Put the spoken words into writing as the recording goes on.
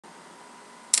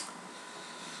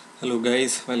Hello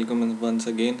guys, welcome once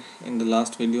again. In the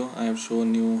last video I have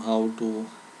shown you how to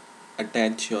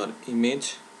attach your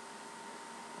image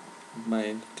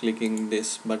by clicking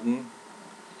this button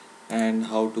and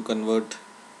how to convert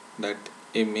that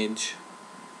image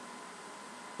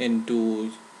into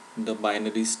the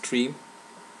binary stream,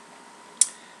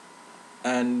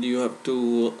 and you have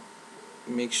to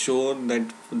make sure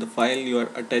that the file you are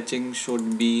attaching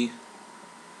should be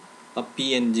a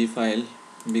PNG file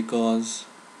because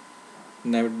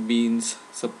NetBeans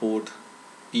support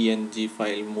PNG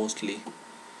file mostly.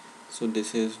 So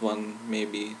this is one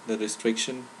maybe the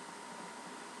restriction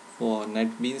for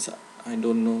NetBeans. I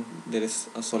don't know there is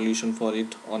a solution for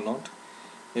it or not.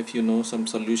 If you know some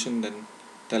solution, then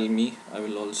tell me. I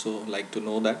will also like to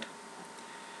know that.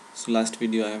 So last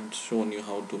video I have shown you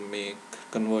how to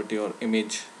convert your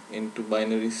image into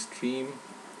binary stream,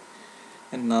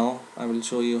 and now I will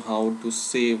show you how to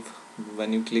save.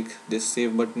 When you click this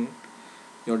save button,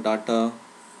 your data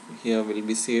here will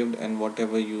be saved, and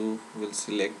whatever you will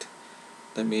select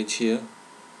the image here,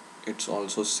 it's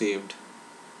also saved.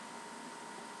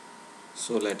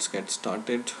 So let's get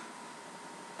started.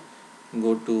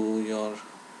 Go to your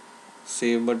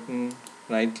save button,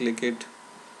 right click it.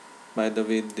 By the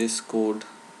way, this code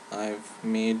I've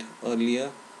made earlier,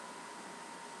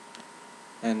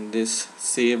 and this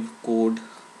save code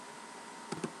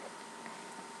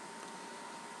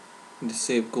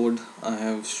I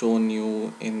have shown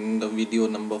you in the video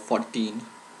number 14.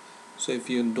 So if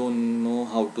you don't know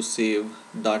how to save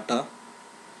data,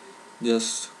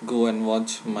 just go and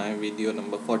watch my video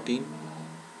number 14,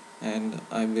 and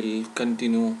I will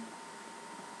continue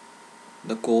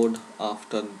the code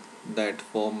after that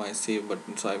for my save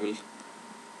button. So I will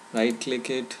right click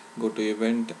it, go to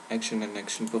event, action and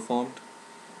action performed,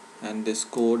 and this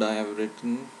code I have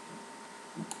written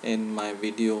in my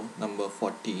video number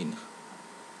 14.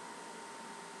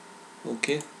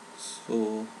 Okay,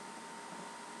 so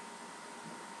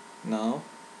now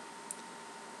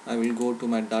I will go to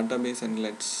my database and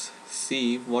let's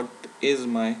see what is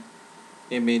my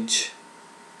image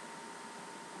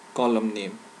column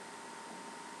name.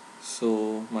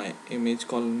 So my image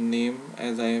column name,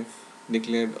 as I have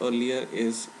declared earlier,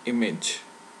 is image.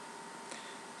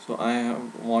 So I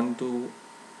want to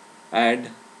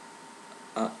add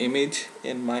image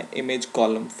in my image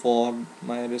column for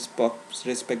my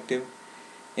respective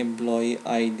employee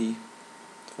ID,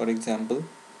 for example.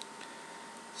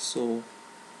 So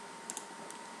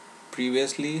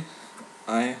previously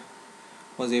I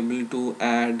was able to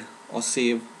add or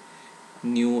save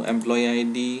new employee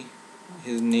ID,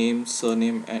 his name,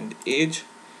 surname and age,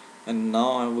 and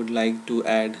now I would like to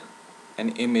add an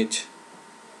image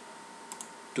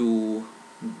to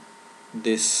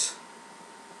this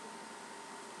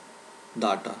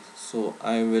data. So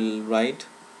I will write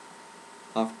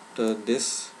after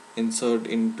this insert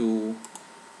into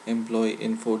employee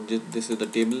info. This is the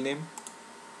table name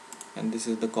and this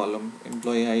is the column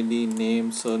employee ID,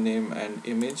 name, surname and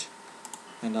image,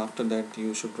 and after that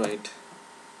you should write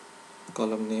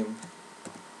column name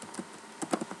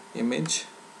image,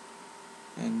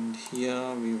 and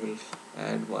here we will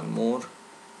add one more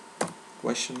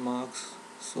question marks,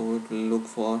 so it will look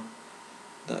for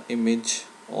the image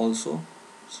also.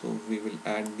 So we will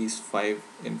add these 5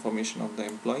 information of the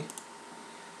employee,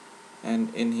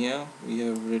 and in here we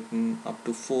have written up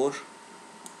to 4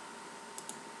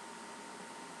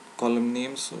 column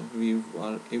names, so we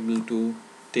are able to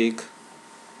take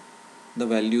the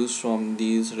values from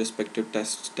these respective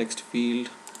text field,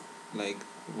 like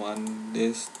one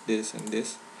this and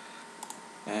this,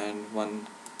 and one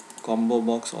combo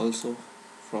box also.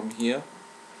 From here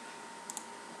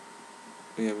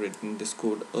we have written this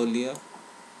code earlier,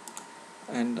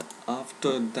 and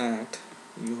after that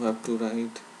you have to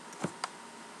write,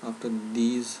 after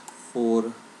these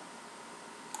 4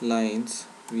 lines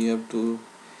we have to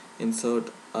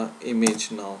insert our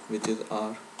image now, which is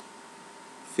our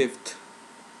 5th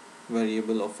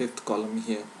variable or 5th column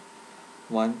here.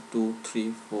 1 2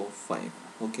 3 4 5.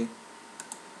 Okay,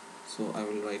 so I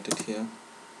will write it here,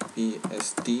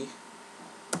 pst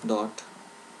dot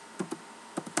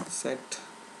set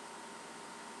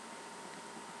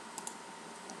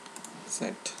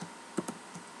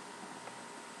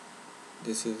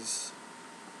this is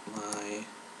my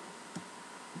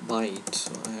byte,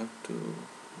 so I have to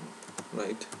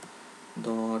write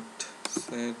dot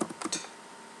set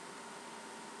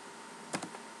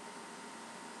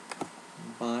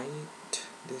byte,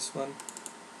 this one,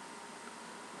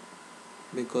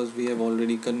 because we have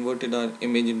already converted our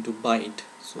image into byte,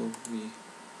 so we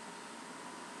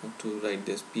have to write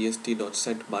this pst dot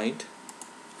set byte,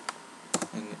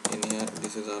 and in here this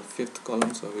this is our fifth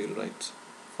column, so we'll write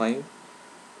 5,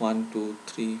 1, 2,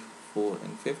 3, 4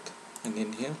 and fifth, and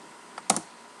in here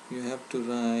you have to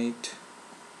write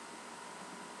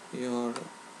your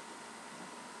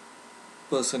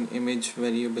person image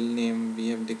variable name. We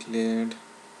have declared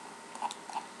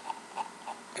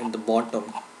at the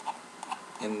bottom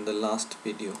in the last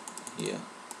video here,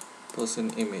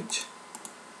 person image.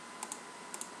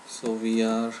 So we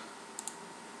are,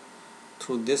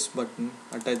 through this button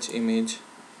attach image,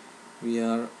 we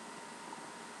are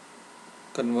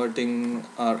converting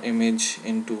our image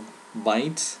into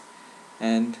bytes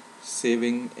and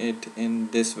saving it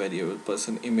in this variable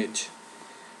person image.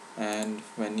 And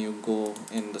when you go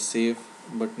in the save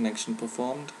button action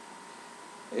performed,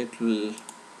 it will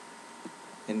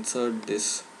insert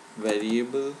this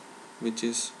variable which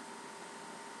is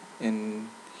in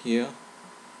here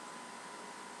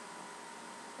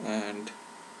and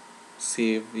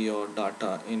save your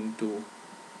data into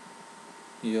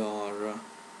your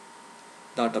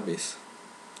database.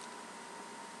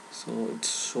 So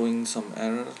it's showing some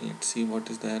error. Let's see what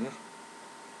is the error.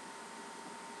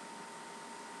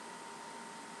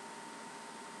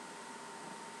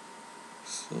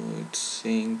 So it's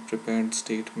saying prepared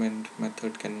statement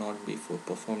method cannot be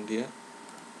performed here.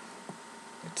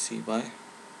 Let's see why.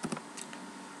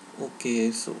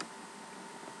 Okay, so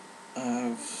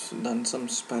I've done some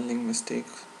spelling mistake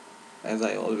as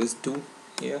I always do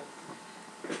here.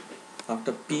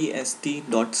 After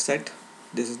pst.set,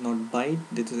 this is not byte,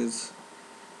 this is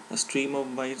a stream of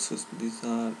bytes, so these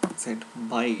are set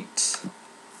bytes.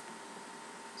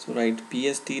 So write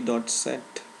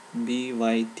pst.set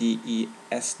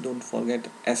bytes, don't forget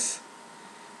s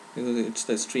because it's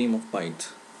the stream of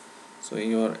bytes. So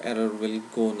your error will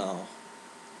go now.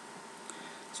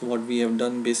 So what we have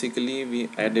done, basically we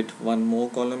added one more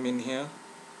column in here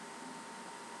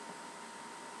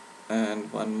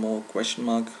and one more question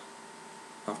mark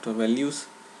after values,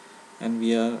 and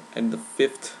we are at the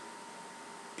fifth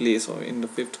place, or in the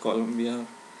fifth column we are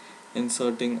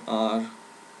inserting our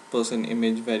person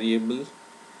image variable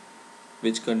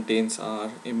which contains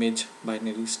our image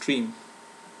binary stream.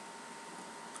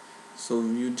 So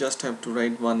you just have to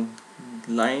write one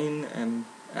line and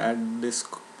add this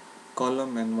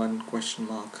column and one question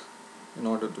mark in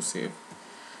order to save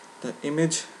the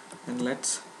image. And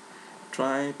let's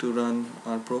try to run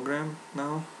our program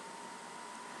now,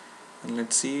 and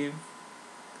let's see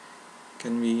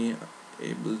can we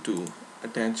able to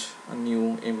attach a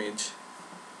new image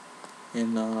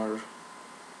in our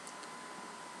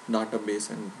database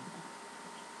and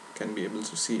can be able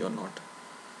to see or not.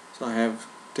 So I have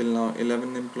till now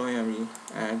 11 employee. I will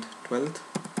add 12th.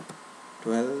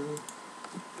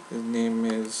 His name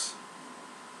is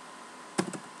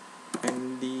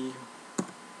Andy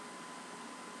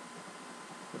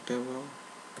whatever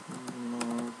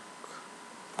Mark,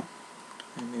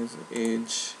 and his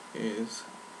age is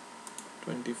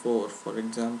 24 for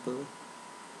example,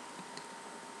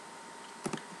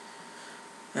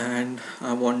 and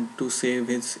I want to save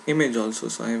his image also,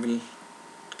 so I will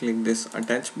click this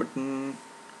attach button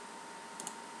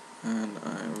and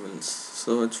I will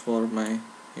search for my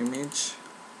image,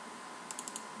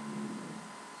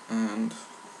 and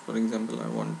for example I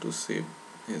want to save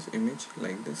his image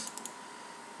like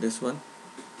this one,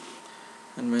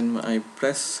 and when I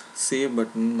press save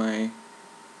button, my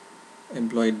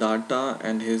employee data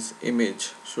and his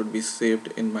image should be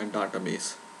saved in my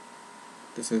database.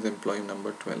 This is employee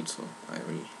number 12, so I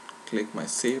will click my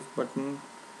save button.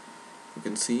 You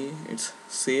can see it's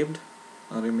saved,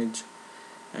 our image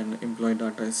and employee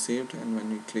data is saved, and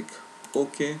when we click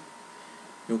OK,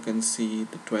 you can see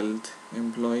the 12th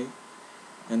employee,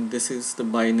 and this is the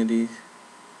binary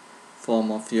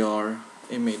form of your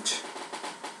image,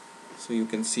 so you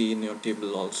can see in your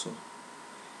table also.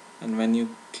 And when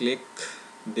you click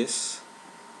this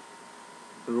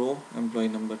row, employee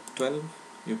number 12,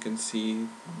 you can see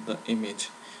the image.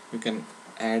 You can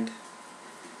add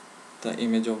the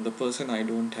image of the person. I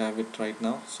don't have it right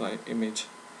now, so I image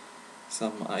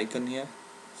some icon here.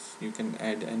 You can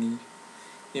add any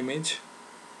image.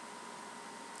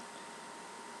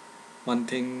 One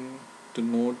thing to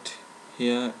note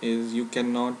here is you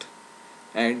cannot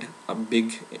add a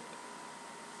big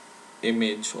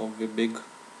image of a big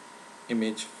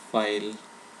image file,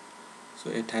 so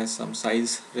it has some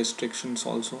size restrictions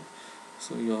also.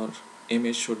 So your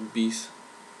image should be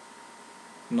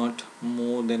not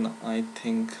more than, I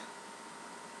think,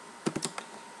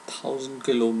 1000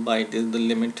 kilobyte is the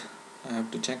limit. I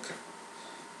have to check.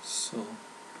 So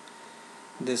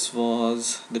this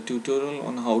was the tutorial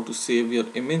on how to save your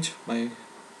image by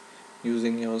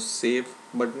using your save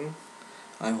button.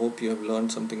 I hope you have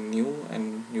learned something new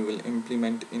and you will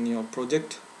implement in your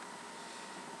project.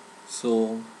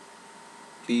 So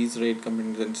please rate,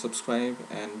 comment and subscribe,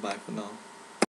 and bye for now.